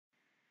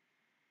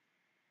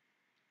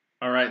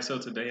All right, so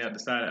today I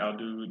decided I'll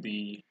do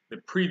the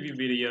preview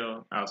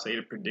video. I'll say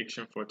the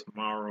prediction for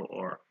tomorrow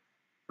or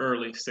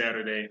early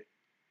Saturday.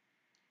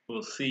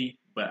 We'll see,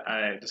 but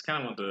I just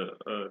kind of want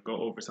to go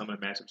over some of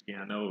the matchups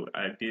again. I know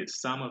I did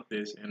some of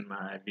this in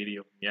my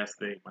video from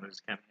yesterday when I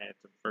just kind of had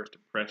some first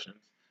impressions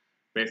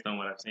based on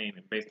what I've seen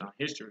and based on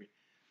history.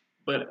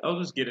 But I'll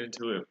just get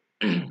into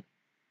it.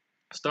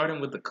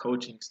 Starting with the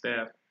coaching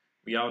staff,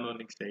 we all know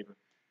Nick Saban,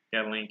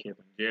 got Lane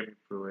Kiffin, Jeremy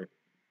Pruitt.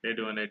 They're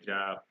doing their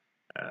job.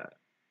 Uh,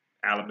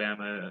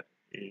 Alabama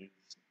is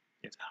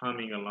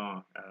humming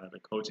along. The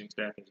coaching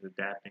staff is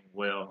adapting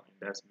well, and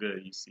that's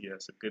good. You see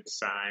that's a good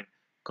sign,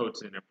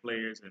 coaching their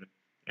players and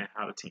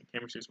how the team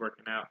chemistry is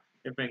working out.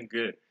 It's been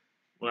good.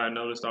 What I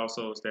noticed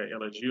also is that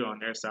LSU on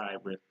their side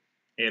with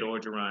Ed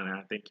Orgeron,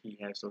 I think he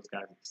has those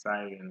guys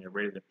excited and they're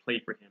ready to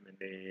play for him, and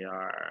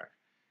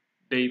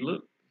they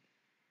look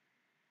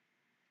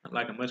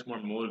like a much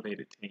more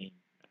motivated team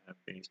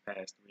these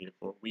past 3 to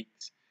 4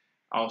 weeks.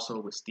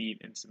 Also with Steve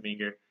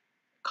Ensminger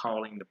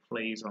calling the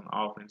plays on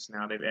offense.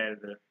 Now they've added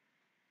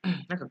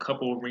like a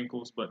couple of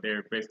wrinkles, but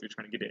they're basically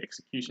trying to get the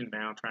execution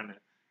down, trying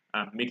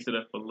to mix it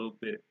up a little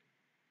bit.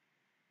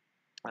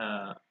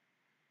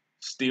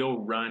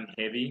 Still run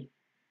heavy,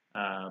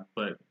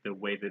 but the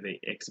way that they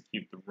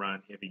execute the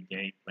run heavy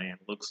game plan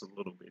looks a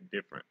little bit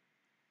different,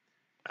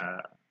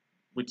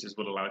 which is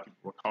what a lot of people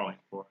were calling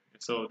for.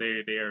 And so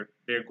they're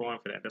going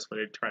for that. That's what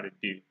they try to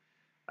do.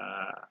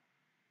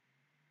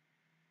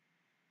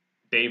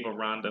 Dave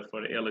Aranda for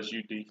the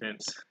LSU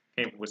defense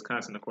came from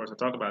Wisconsin. Of course, I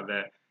talked about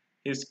that.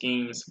 His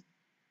schemes,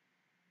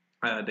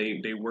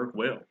 they work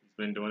well. He's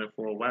been doing it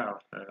for a while.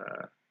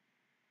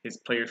 His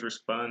players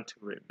respond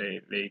to it.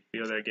 They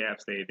fill their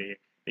gaps.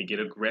 They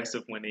get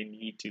aggressive when they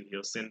need to.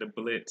 He'll send a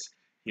blitz.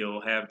 He'll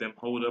have them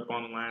hold up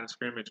on the line of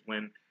scrimmage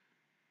when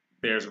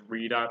there's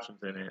read options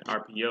and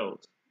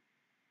RPOs.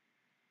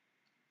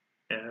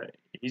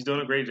 He's doing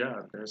a great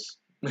job. That's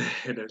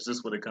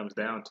just what it comes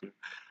down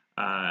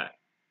to.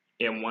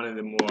 And one of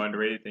the more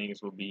underrated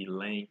things will be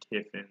Lane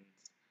Kiffin's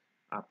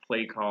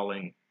play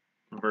calling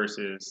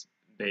versus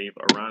Dave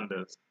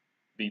Aranda's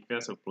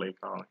defensive play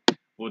calling.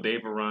 Will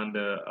Dave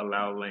Aranda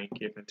allow Lane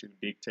Kiffin to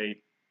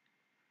dictate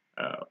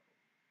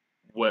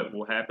what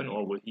will happen,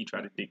 or will he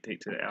try to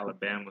dictate to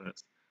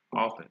Alabama's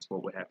offense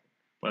what will happen?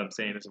 What I'm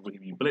saying is, will he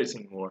be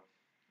blitzing more?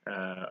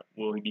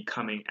 Will he be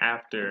coming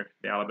after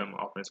the Alabama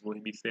offense? Will he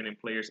be sending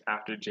players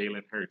after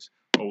Jalen Hurts,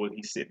 or will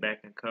he sit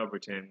back in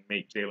coverage and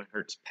make Jalen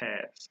Hurts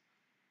pass?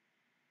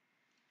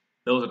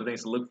 Those are the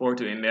things to look forward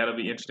to, and that'll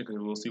be interesting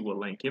because we'll see what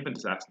Lane Kiffin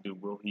decides to do.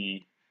 Will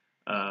he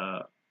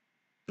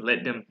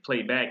let them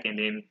play back and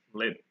then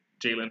let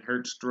Jalen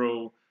Hurts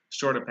throw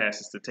shorter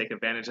passes to take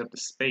advantage of the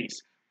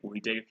space? Will he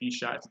take a few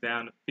shots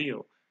down the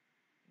field?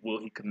 Will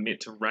he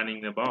commit to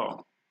running the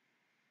ball?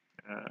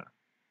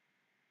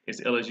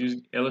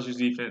 LSU's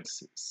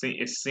defense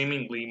is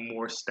seemingly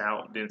more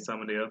stout than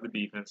some of the other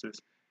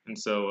defenses, and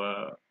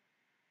so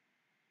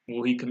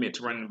will he commit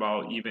to running the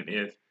ball even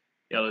if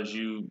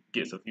LSU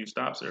gets a few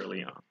stops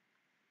early on?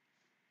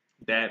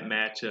 That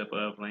matchup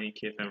of Lane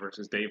Kiffin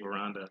versus Dave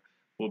Aranda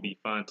will be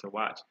fun to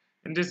watch.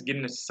 And just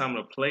getting to some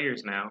of the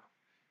players now,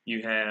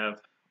 you have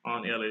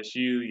on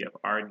LSU, you have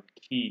Arden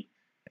Key,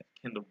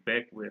 Kendall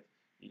Beckwith,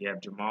 you have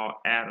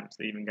Jamal Adams.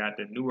 They even got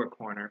the newer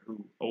corner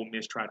who Ole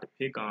Miss tried to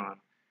pick on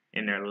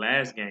in their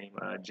last game,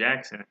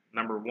 Jackson,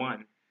 number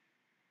one,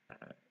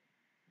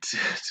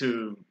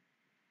 to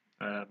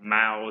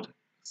mild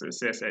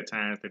success at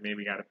times. They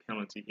maybe got a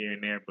penalty here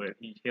and there, but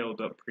he held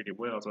up pretty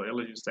well. So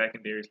LSU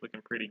secondary is looking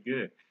pretty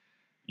good.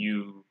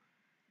 You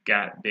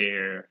got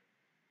their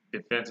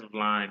defensive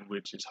line,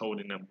 which is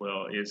holding them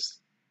well, is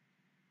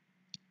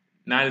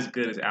not as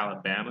good as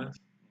Alabama's,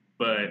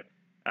 but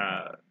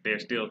they're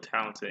still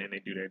talented and they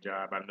do their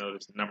job. I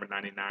noticed number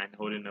 99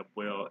 holding up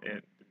well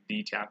at the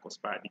D tackle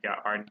spot. You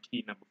got Arden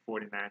Key, number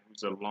 49,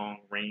 who's a long,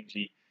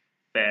 rangy,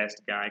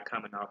 fast guy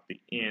coming off the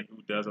end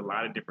who does a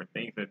lot of different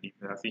things in the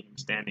defense. I see him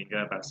standing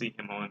up. I see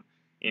him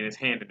in his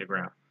hand in the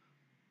ground.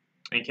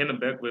 And Kendall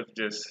Beckwith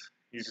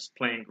he's just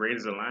playing great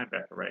as a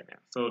linebacker right now.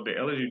 So the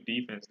LSU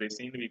defense, they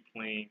seem to be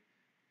playing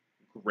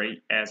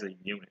great as a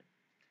unit.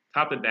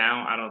 Top to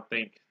down, I don't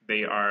think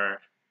they are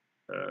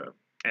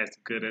as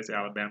good as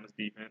Alabama's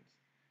defense,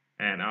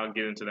 and I'll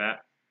get into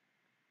that.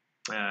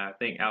 I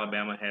think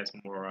Alabama has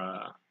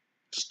more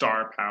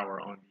star power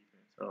on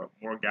defense, or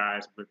more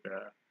guys with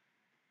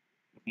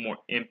more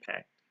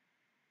impact.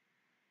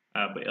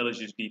 But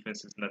LSU's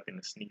defense is nothing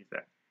to sneeze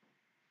at.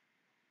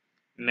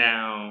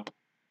 Now,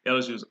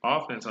 LSU's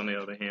offense, on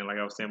the other hand, like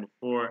I was saying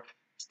before,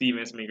 Steve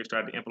Ensminger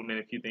tried to implement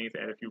a few things,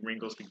 add a few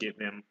wrinkles to get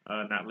them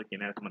not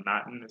looking as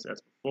monotonous as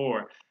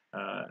before.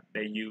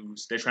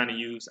 They're trying to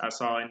use, I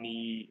saw in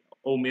the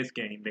Ole Miss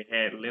game, they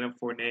had Leonard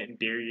Fournette and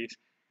Darius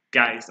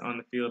Geis on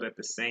the field at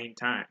the same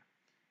time,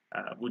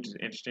 which is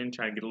interesting,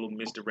 trying to get a little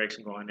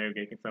misdirection going there,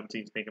 making some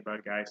teams think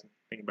about Geis and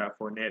think about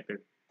Fournette. The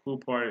cool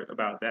part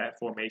about that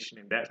formation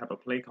and that type of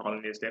play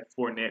calling is that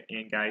Fournette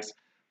and Geis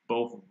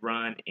both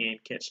run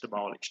and catch the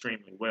ball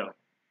extremely well.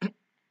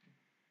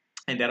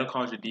 And that'll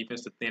cause your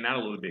defense to thin out a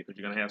little bit because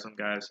you're going to have some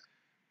guys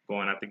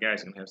going after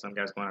guys. You're going to have some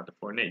guys going after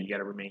Fournette. You got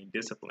to remain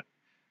disciplined.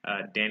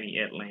 Danny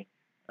Etling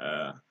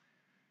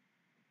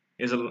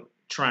is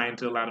trying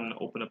to allow them to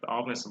open up the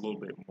offense a little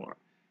bit more.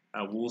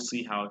 We'll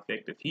see how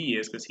effective he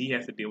is because he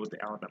has to deal with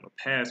the Alabama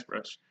pass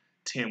rush.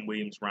 Tim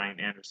Williams, Ryan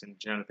Anderson,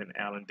 Jonathan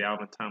Allen,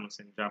 Dalvin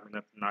Tomlinson dropping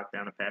up to knock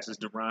down the passes,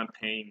 Deron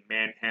Payne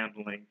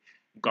manhandling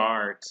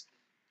guards.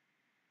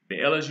 The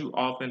LSU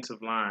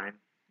offensive line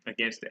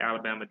against the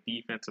Alabama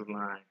defensive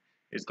line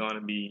is going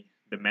to be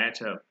the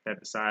matchup that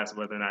decides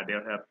whether or not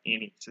they'll have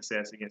any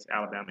success against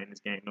Alabama in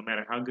this game. No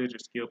matter how good your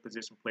skill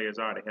position players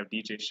are, they have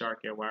DJ Shark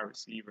at wide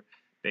receiver.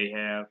 They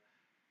have,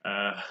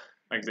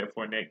 like I said,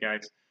 Fournette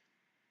guys.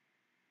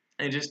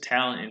 And just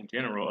talent in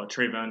general.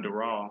 Trayvon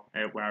Durrell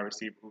at wide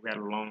receiver, who had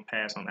a long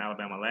pass on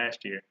Alabama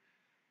last year.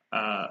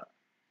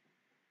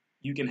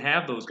 You can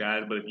have those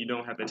guys, but if you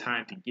don't have the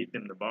time to get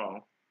them the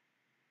ball,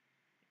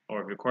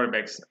 or if your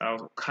quarterback's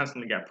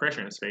constantly got pressure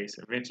in his face,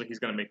 eventually he's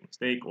going to make a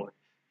mistake, or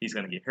he's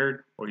going to get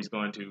hurt, or he's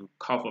going to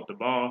cough up the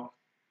ball.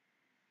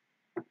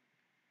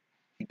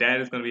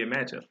 That is going to be a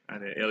matchup.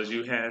 And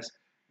LSU has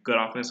good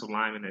offensive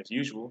linemen as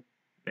usual.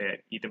 They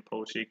had Ethan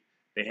Pochik.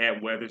 They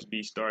had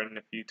Weathersby starting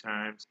a few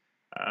times.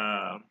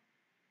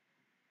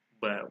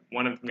 But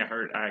one of them I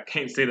heard, I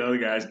can't say the other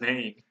guy's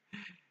name.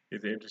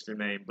 It's an interesting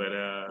name, but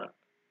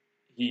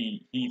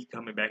he's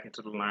coming back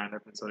into the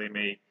lineup, and so they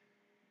may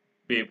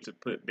be able to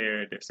put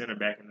their center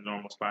back in the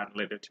normal spot and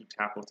let their two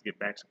tackles get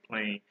back to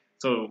playing.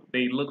 So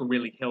they look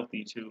really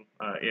healthy too.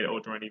 Ed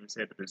Odron even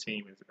said that the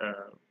team is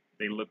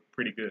they look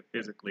pretty good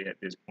physically at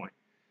this point.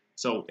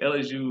 So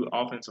LSU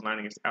offensive line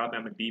against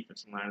Alabama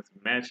defensive line is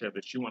a matchup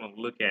that you want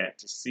to look at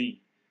to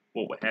see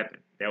what would happen.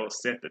 That will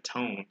set the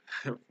tone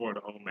for the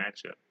whole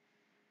matchup.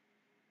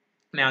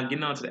 Now,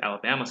 getting on to the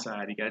Alabama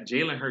side, you got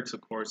Jalen Hurts,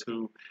 of course,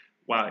 who,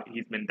 while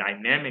he's been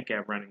dynamic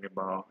at running the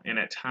ball, and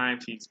at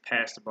times he's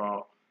passed the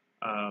ball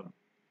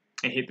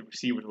and hit the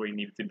receivers where he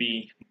needed to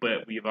be,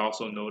 but we've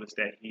also noticed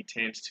that he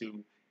tends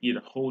to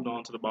either hold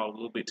on to the ball a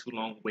little bit too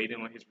long,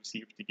 waiting on his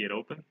receivers to get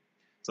open.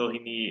 So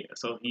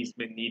he's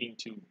been needing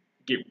to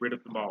get rid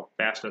of the ball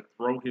faster,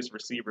 throw his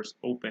receivers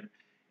open,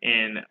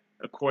 and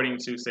according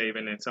to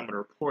Saban and some of the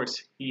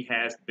reports, he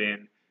has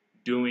been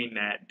doing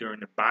that during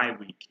the bye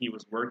week. He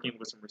was working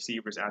with some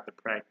receivers after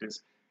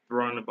practice,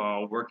 throwing the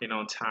ball, working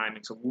on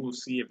timing. So we'll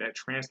see if that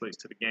translates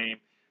to the game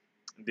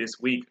this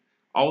week.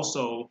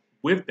 Also,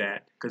 with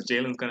that, because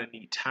Jalen's going to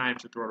need time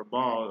to throw the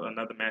ball,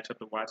 another matchup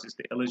to watch is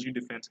the LSU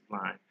defensive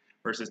line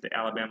versus the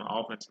Alabama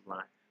offensive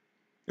line.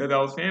 As I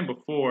was saying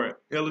before,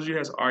 LSU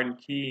has Arden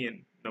Key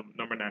and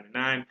number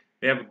 99.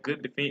 They have a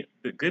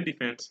good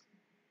defense.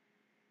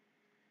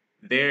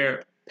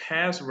 Their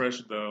pass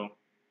rush, though,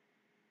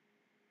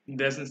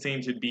 doesn't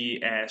seem to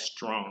be as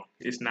strong.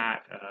 It's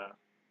not.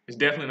 It's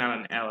definitely not on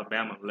an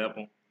Alabama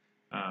level.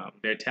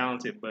 They're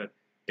talented, but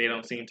they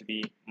don't seem to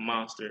be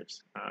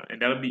monsters. And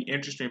that'll be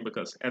interesting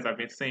because, as I've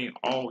been saying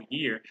all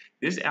year,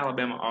 this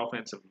Alabama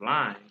offensive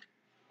line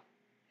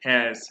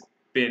has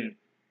been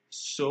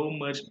so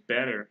much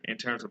better in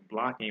terms of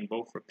blocking,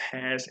 both for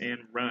pass and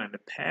run. The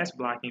pass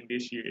blocking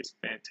this year is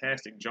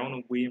fantastic.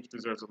 Jonah Williams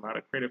deserves a lot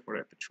of credit for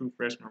that, the true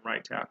freshman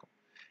right tackle.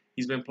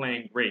 He's been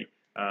playing great.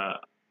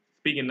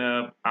 Speaking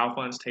of,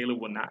 Alphonse Taylor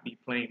will not be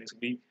playing this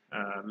week.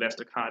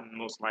 Lester Cotton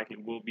most likely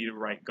will be the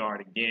right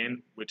guard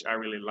again, which I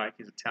really like.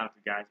 He's a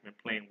talented guy. He's been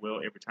playing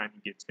well every time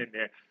he gets in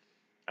there.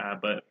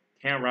 But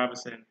Cam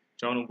Robinson,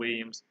 Jonah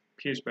Williams,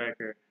 Pierce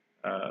Becker,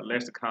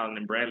 Lester Cotton,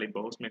 and Bradley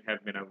Bozeman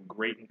have been a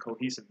great and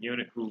cohesive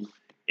unit who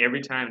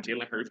every time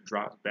Jalen Hurts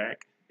drops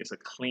back, it's a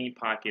clean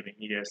pocket and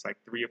he has like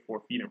 3 or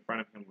 4 feet in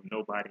front of him with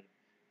nobody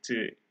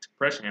to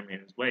pressure him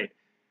in his way.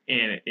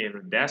 And if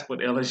that's what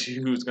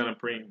LSU is going to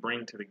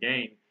bring to the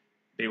game,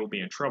 they will be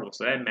in trouble.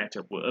 So that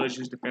matchup, will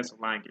LSU's defensive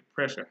line get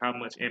pressure? How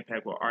much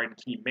impact will Arden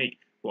Key make?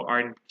 Will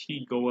Arden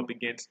Key go up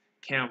against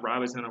Cam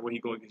Robinson, or will he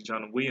go against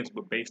Jonah Williams?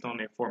 But based on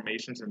their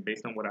formations and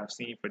based on what I've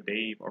seen for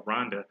Dave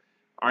Aranda,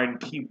 Arden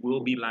Key will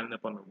be lining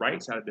up on the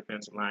right side of the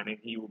defensive line, and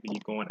he will be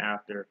going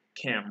after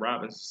Cam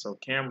Robinson. So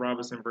Cam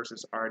Robinson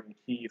versus Arden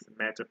Key is a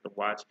matchup to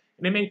watch.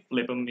 And they may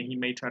flip him, and he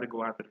may try to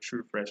go after the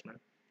true freshman.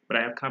 But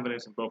I have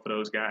confidence in both of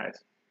those guys.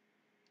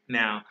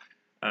 Now,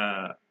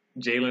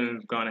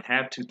 Jalen's going to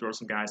have to throw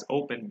some guys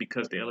open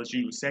because the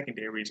LSU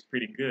secondary is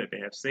pretty good. They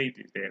have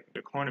safeties.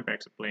 The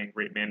cornerbacks are playing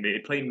great, man. They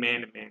play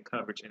man-to-man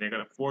coverage, and they're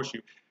going to force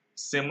you,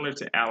 similar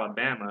to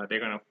Alabama,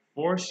 they're going to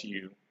force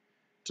you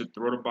to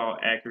throw the ball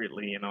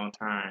accurately and on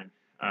time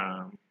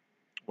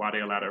while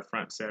they allow their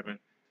front seven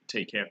to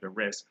take care of the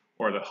rest.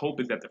 Or the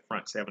hope is that the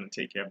front seven to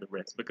take care of the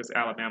rest, because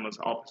Alabama's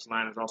offensive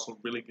line is also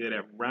really good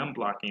at run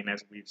blocking,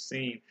 as we've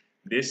seen.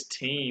 This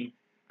team,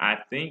 I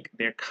think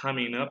they're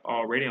coming up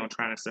already on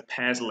trying to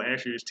surpass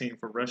last year's team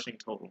for rushing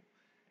total.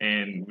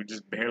 And we're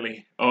just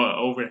barely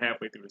over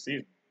halfway through the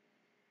season.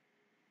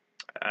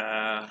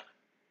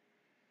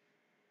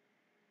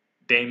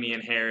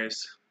 Damian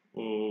Harris,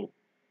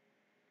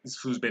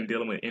 who's been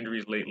dealing with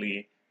injuries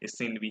lately, is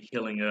seemed to be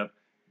healing up.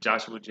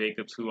 Joshua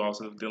Jacobs, who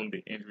also is dealing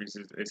with injuries,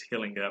 is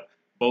healing up.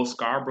 Bo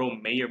Scarborough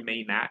may or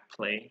may not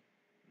play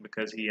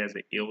because he has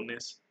an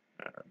illness.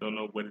 Don't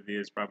know what it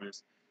is. Probably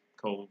just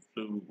cold,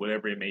 flu,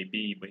 whatever it may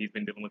be. But he's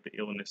been dealing with the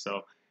illness,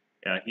 so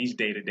he's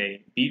day to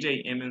day.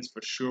 B.J. Emmons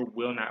for sure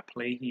will not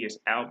play. He is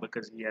out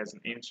because he has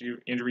an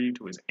injury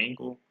to his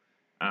ankle.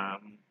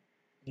 Um,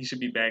 he should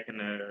be back in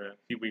a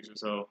few weeks or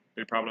so.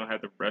 They probably don't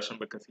have to rush him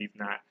because he's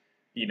not,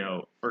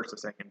 first or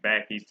second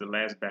back. He's the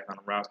last back on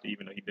the roster,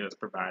 even though he does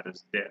provide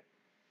us depth.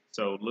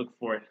 So look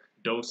for a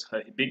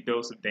big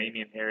dose of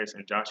Damian Harris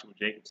and Joshua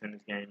Jacobs in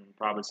this game, and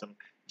probably some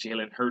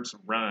Jalen Hurts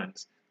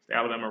runs. The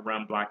Alabama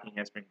run blocking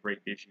has been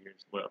great this year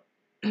as well.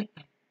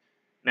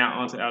 Now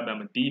on to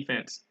Alabama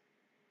defense.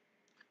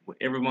 What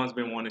everyone's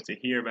been wanting to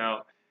hear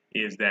about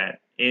is that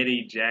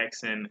Eddie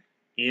Jackson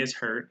is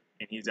hurt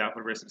and he's out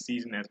for the rest of the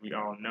season, as we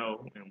all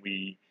know,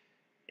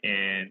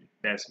 and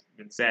that's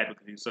been sad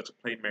because he's such a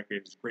playmaker.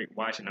 It's great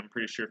watching. I'm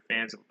pretty sure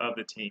fans of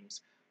other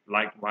teams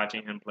like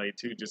watching him play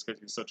too, just because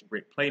he's such a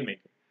great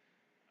playmaker.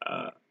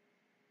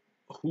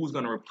 Who's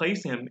going to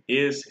replace him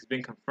has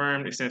been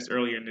confirmed since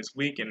earlier in this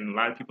week, and a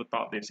lot of people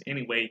thought this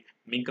anyway.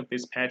 Minkah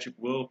Fitzpatrick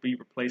will be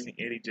replacing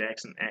Eddie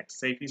Jackson at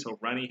safety, so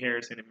Ronnie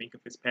Harrison and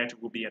Minkah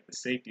Fitzpatrick will be at the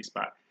safety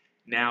spot.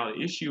 Now,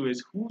 the issue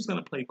is who's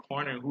going to play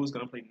corner and who's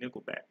going to play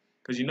nickelback,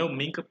 because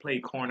Minkah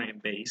played corner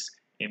and base,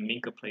 and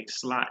Minkah played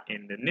slot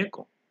in the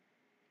nickel.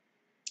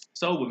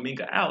 So with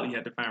Minkah out, you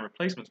have to find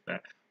replacements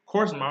back. Of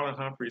course, Marlon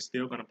Humphrey is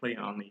still going to play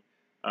on the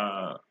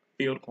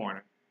field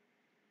corner.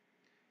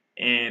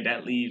 And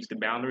that leaves the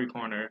boundary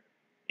corner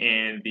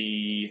and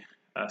the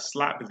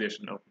slot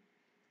position open.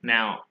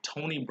 Now,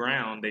 Tony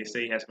Brown, they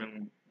say, has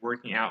been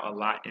working out a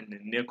lot in the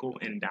nickel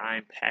and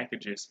dime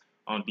packages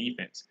on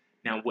defense.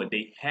 Now, what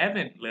they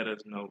haven't let us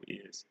know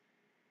is,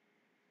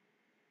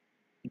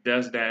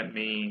 does that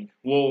mean,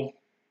 well,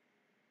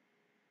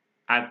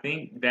 I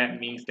think that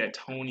means that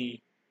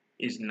Tony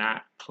is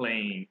not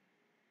playing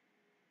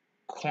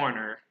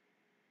corner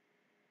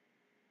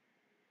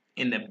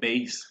in the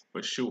base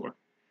for sure.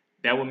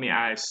 That would mean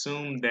I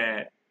assume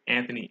that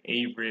Anthony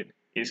Averett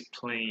is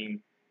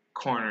playing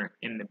corner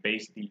in the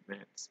base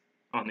defense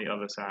on the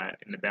other side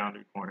in the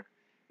boundary corner.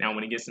 Now,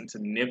 when it gets into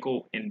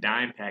nickel and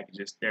dime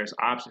packages, there's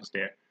options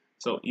there.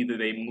 So either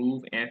they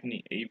move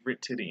Anthony Averett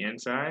to the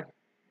inside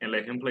and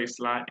let him play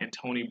slot, and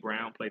Tony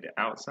Brown play the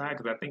outside,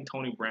 because I think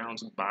Tony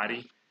Brown's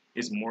body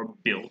is more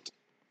built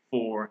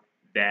for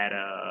that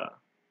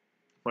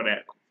for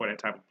that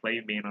type of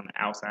play, being on the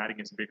outside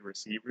against bigger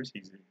receivers.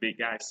 He's a big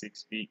guy,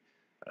 6 feet.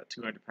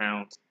 200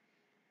 pounds,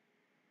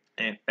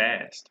 and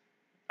fast.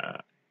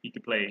 He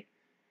could play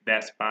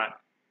that spot.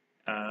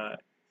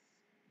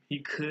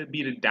 He could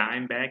be the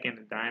dime back in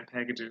the dime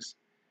packages.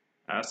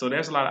 So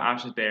there's a lot of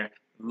options there.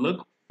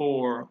 Look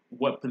for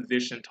what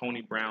position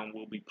Tony Brown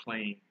will be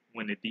playing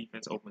when the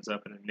defense opens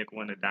up in the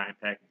nickel and the dime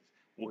packages.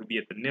 Will he be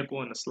at the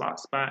nickel in the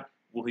slot spot?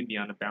 Will he be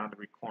on the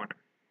boundary corner?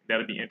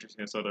 That'll be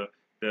interesting. So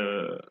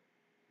the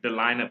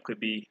lineup could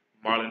be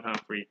Marlon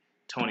Humphrey,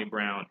 Tony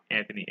Brown,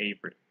 Anthony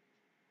Averett.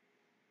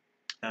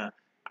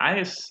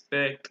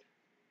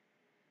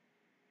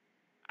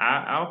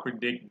 I'll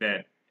predict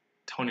that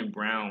Tony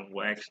Brown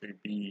will actually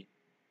be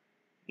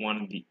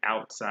one of the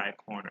outside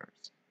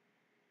corners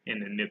in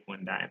the nickel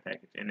and dime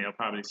package, and they'll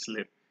probably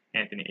slip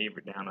Anthony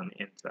Averett down on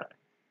the inside.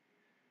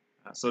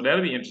 So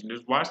that'll be interesting.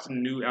 Just watch the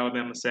new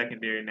Alabama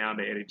secondary now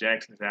that Eddie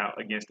Jackson's out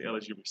against the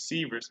LSU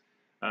receivers.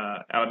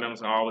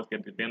 Alabama's always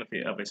get the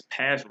benefit of his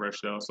pass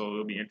rush, though, so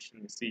it'll be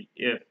interesting to see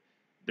if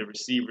the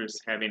receivers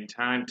have any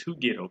time to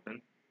get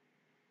open.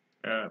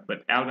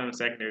 But Alabama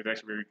secondary is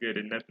actually very good,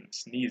 and nothing to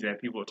sneeze at.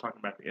 People are talking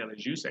about the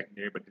LSU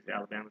secondary, but the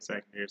Alabama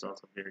secondary is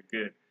also very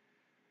good.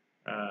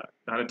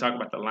 Now to talk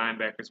about the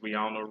linebackers, we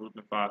all know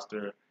Reuben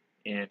Foster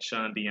and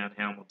Sean Dion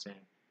Hamilton,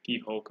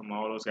 Keith Holcomb,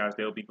 all those guys.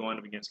 They'll be going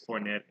up against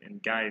Fournette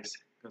and Geis,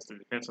 because the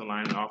defensive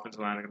line and the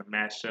offensive line are going to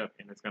match up,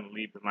 and it's going to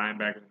leave the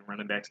linebackers and the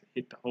running backs to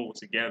hit the holes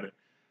together.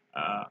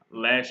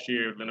 Last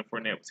year, Leonard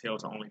Fournette was held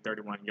to only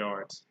 31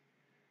 yards.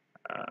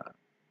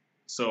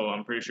 So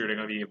I'm pretty sure they're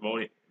going to be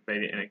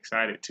motivated and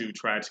excited to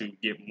try to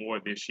get more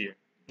this year.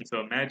 And so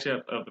a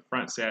matchup of the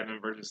front seven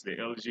versus the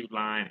LSU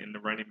line and the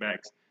running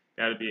backs,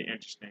 that'll be an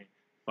interesting,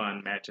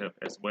 fun matchup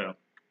as well.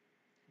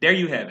 There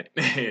you have it.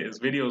 This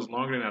video is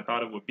longer than I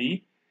thought it would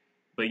be.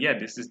 But yeah,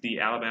 this is the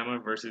Alabama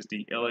versus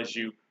the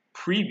LSU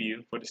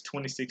preview for this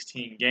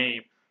 2016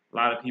 game. A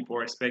lot of people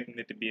are expecting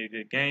it to be a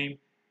good game.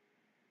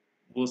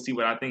 We'll see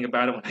what I think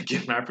about it when I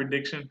give my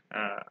prediction.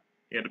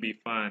 It'll be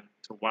fun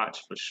to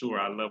watch for sure.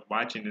 I love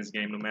watching this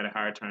game no matter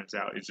how it turns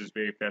out. It's just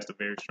very festive,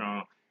 very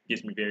strong.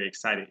 Gets me very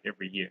excited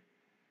every year.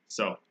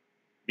 So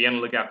be on the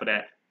lookout for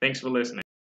that. Thanks for listening.